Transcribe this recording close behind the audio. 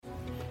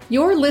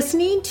You're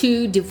listening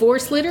to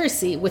Divorce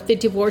Literacy with the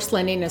Divorce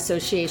Lending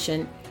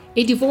Association,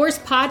 a divorce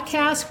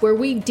podcast where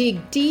we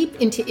dig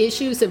deep into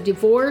issues of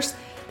divorce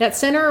that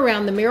center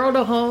around the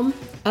marital home,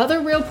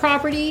 other real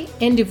property,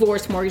 and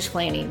divorce mortgage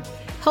planning,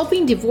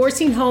 helping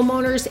divorcing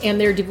homeowners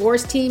and their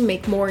divorce team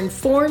make more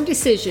informed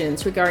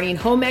decisions regarding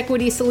home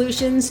equity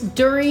solutions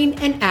during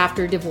and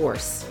after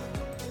divorce.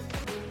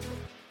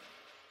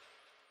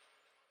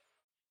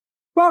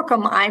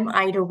 Welcome, I'm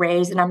Ida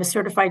Reyes, and I'm a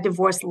certified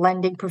divorce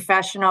lending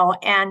professional.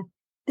 And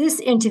this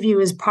interview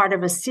is part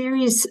of a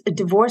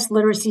divorce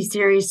literacy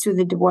series through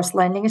the Divorce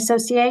Lending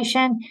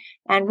Association.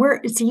 And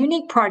it's a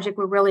unique project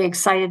we're really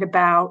excited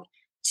about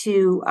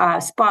to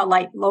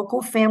spotlight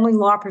local family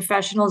law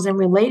professionals and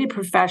related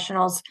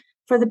professionals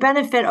for the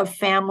benefit of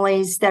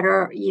families that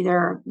are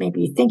either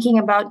maybe thinking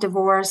about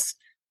divorce,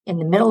 in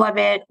the middle of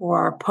it,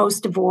 or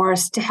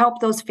post-divorce, to help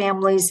those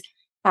families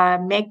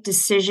make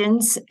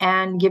decisions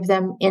and give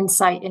them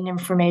insight and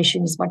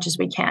information as much as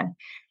we can.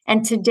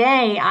 And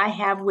today I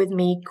have with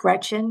me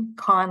Gretchen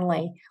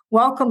Conley.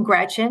 Welcome,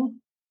 Gretchen.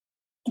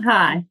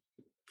 Hi.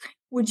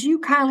 Would you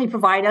kindly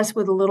provide us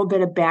with a little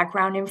bit of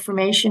background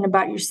information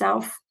about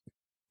yourself?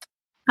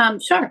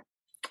 Sure.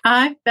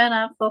 I've been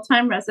a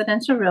full-time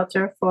residential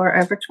realtor for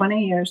over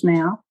 20 years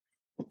now,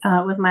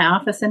 with my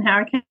office in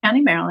Howard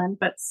County, Maryland,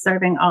 but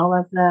serving all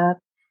of the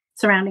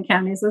surrounding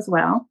counties as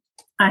well.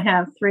 I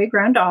have 3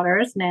 grown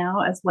daughters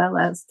now, as well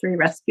as 3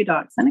 rescue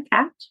dogs and a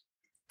cat.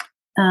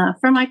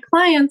 For my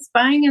clients,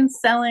 buying and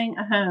selling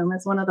a home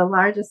is one of the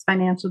largest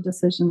financial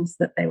decisions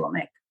that they will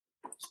make.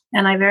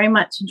 And I very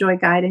much enjoy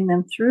guiding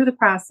them through the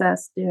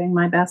process, doing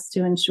my best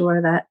to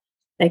ensure that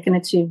they can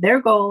achieve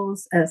their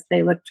goals as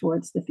they look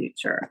towards the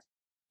future.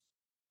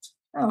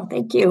 Oh,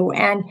 thank you.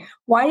 And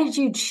why did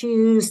you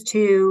choose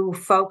to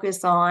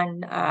focus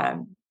on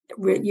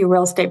your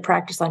real estate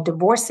practice on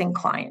divorcing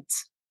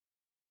clients?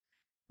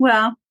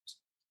 Well,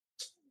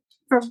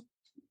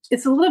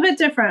 it's a little bit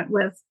different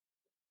with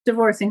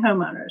divorcing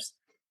homeowners.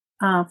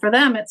 For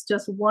them, it's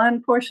just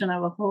one portion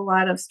of a whole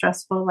lot of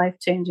stressful,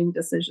 life-changing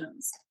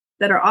decisions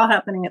that are all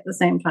happening at the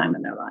same time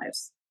in their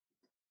lives.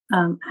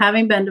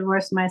 Having been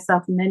divorced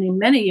myself many,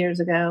 many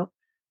years ago,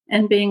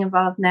 and being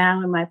involved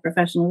now in my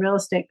professional real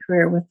estate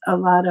career with a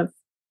lot of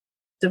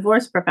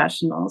divorce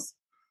professionals,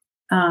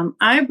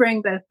 I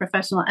bring both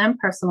professional and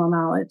personal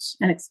knowledge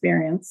and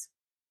experience.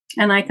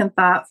 And I can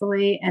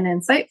thoughtfully and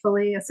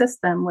insightfully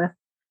assist them with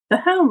the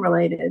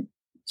home-related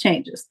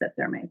changes that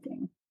they're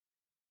making.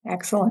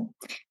 Excellent.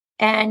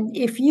 And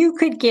if you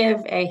could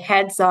give a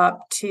heads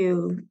up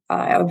to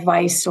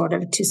advice sort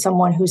of to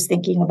someone who's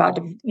thinking about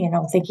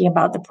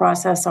the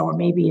process or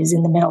maybe is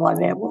in the middle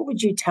of it, what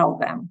would you tell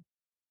them?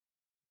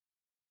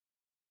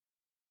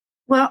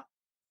 Well,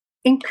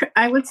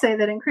 I would say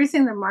that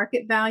increasing the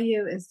market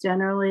value is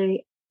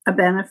generally a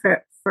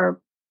benefit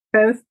for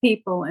both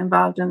people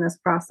involved in this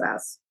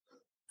process.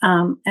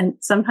 And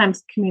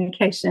sometimes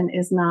communication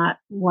is not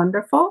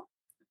wonderful,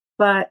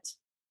 but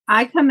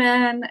I come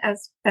in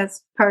as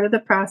part of the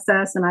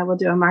process, and I will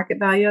do a market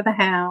value of the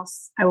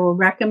house. I will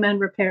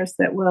recommend repairs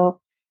that will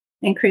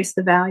increase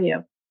the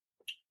value.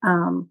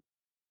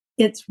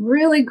 It's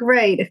really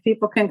great if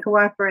people can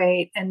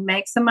cooperate and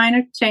make some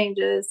minor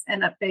changes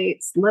and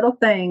updates. Little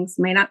things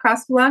may not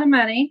cost a lot of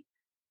money,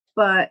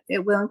 but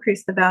it will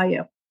increase the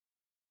value.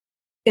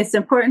 It's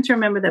important to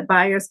remember that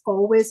buyers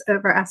always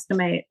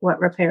overestimate what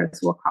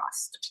repairs will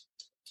cost.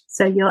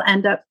 So you'll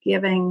end up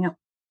getting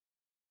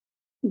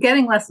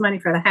less money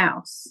for the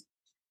house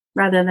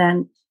rather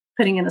than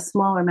putting in a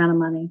smaller amount of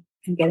money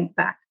and getting it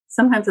back.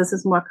 Sometimes this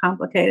is more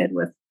complicated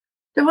with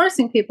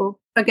divorcing people,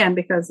 again,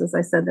 because, as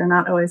I said, they're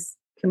not always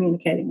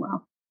communicating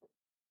well.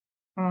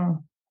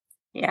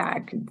 Yeah,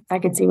 I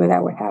could see where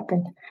that would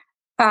happen.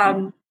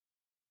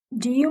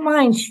 Do you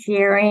mind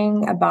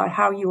sharing about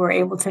how you were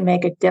able to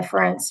make a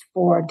difference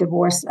for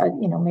divorce,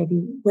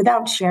 maybe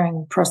without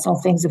sharing personal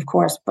things, of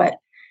course, but,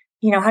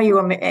 how you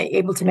were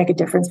able to make a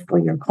difference for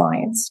your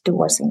clients,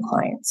 divorcing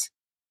clients?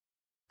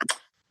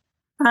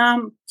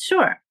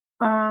 Sure.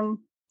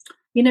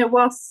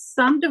 While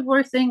some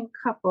divorcing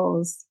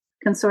couples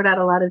can sort out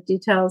a lot of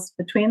details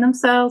between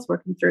themselves,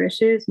 working through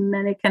issues,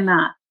 many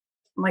cannot,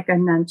 like I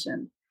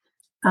mentioned.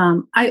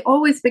 I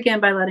always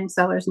begin by letting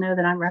sellers know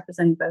that I'm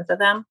representing both of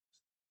them.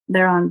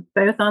 They're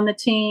both on the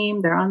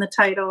team, they're on the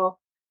title,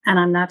 and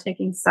I'm not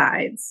taking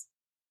sides.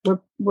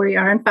 We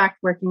are, in fact,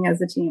 working as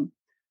a team.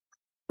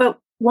 But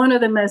one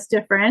of the most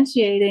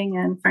differentiating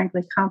and,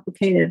 frankly,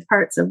 complicated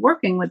parts of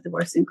working with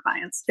divorcing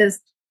clients is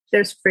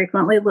there's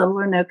frequently little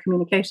or no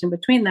communication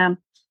between them.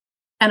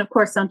 And, of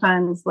course,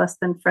 sometimes less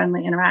than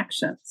friendly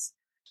interactions.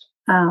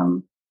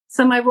 So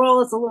my role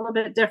is a little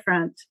bit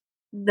different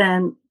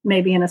than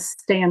maybe in a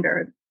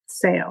standard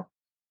sale.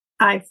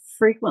 I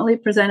frequently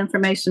present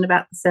information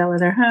about the sale of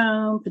their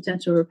home,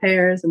 potential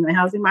repairs in the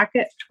housing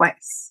market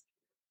twice,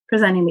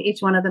 presenting to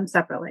each one of them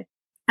separately.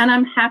 And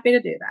I'm happy to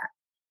do that.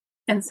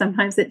 And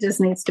sometimes it just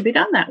needs to be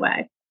done that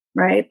way,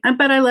 right?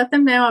 But I let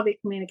them know I'll be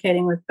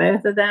communicating with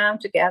both of them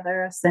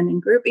together, sending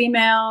group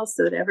emails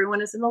so that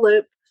everyone is in the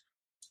loop.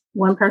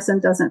 one person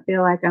doesn't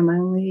feel like I'm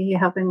only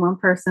helping one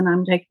person,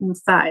 I'm taking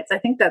sides. I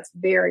think that's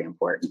very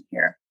important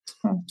here.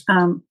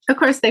 Of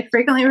course, they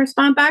frequently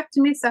respond back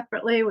to me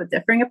separately with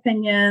differing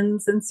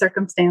opinions and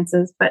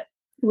circumstances, but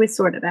we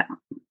sort it out.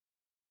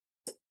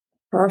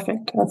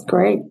 Perfect. That's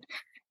great.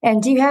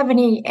 And do you have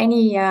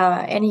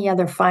any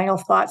other final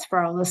thoughts for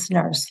our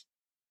listeners?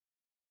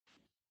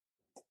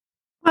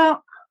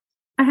 Well,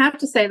 I have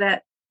to say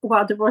that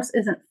while divorce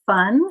isn't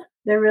fun,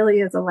 there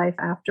really is a life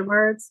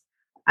afterwards.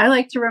 I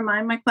like to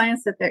remind my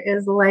clients that there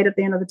is a light at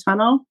the end of the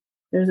tunnel.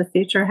 There's a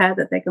future ahead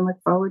that they can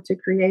look forward to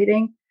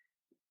creating.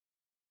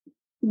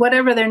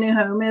 Whatever their new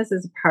home is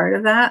a part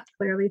of that.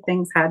 Clearly,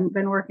 things hadn't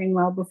been working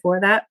well before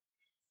that.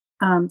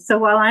 So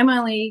while I'm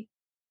only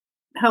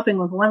helping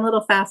with one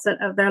little facet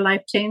of their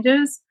life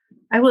changes,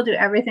 I will do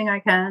everything I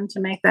can to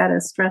make that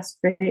as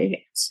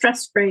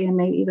stress-free, and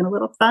maybe even a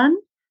little fun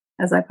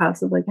as I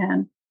possibly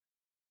can.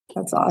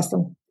 That's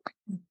awesome.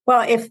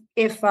 Well,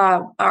 if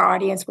our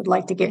audience would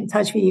like to get in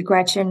touch with you,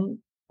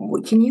 Gretchen,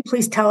 can you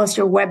please tell us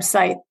your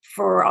website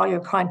for all your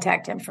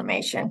contact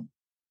information?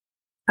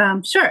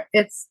 Sure.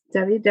 It's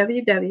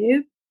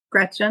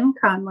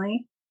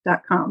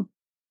www.gretchenconley.com.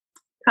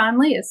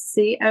 Conley is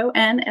Conley.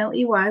 That's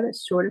the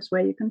shortest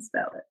way you can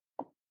spell it.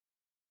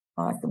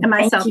 Awesome. And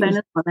my cell phone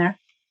is on there.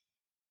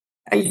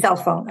 Your cell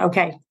phone.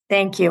 Okay.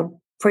 Thank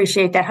you.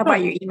 Appreciate that. How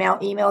about your email?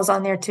 Email's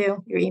on there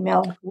too? Your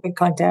email with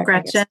contact?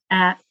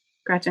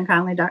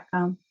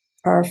 Gretchen@GretchenConley.com.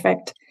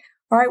 Perfect.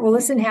 All right. Well,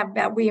 listen,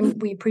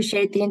 we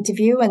appreciate the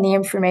interview and the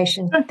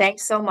information.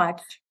 Thanks so much.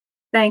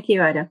 Thank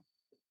you, Ida.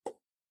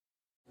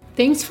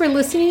 Thanks for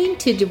listening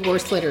to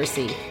Divorce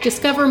Literacy.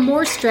 Discover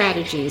more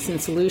strategies and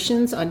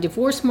solutions on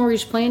divorce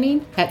mortgage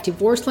planning at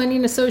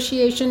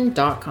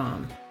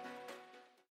divorcelendingassociation.com.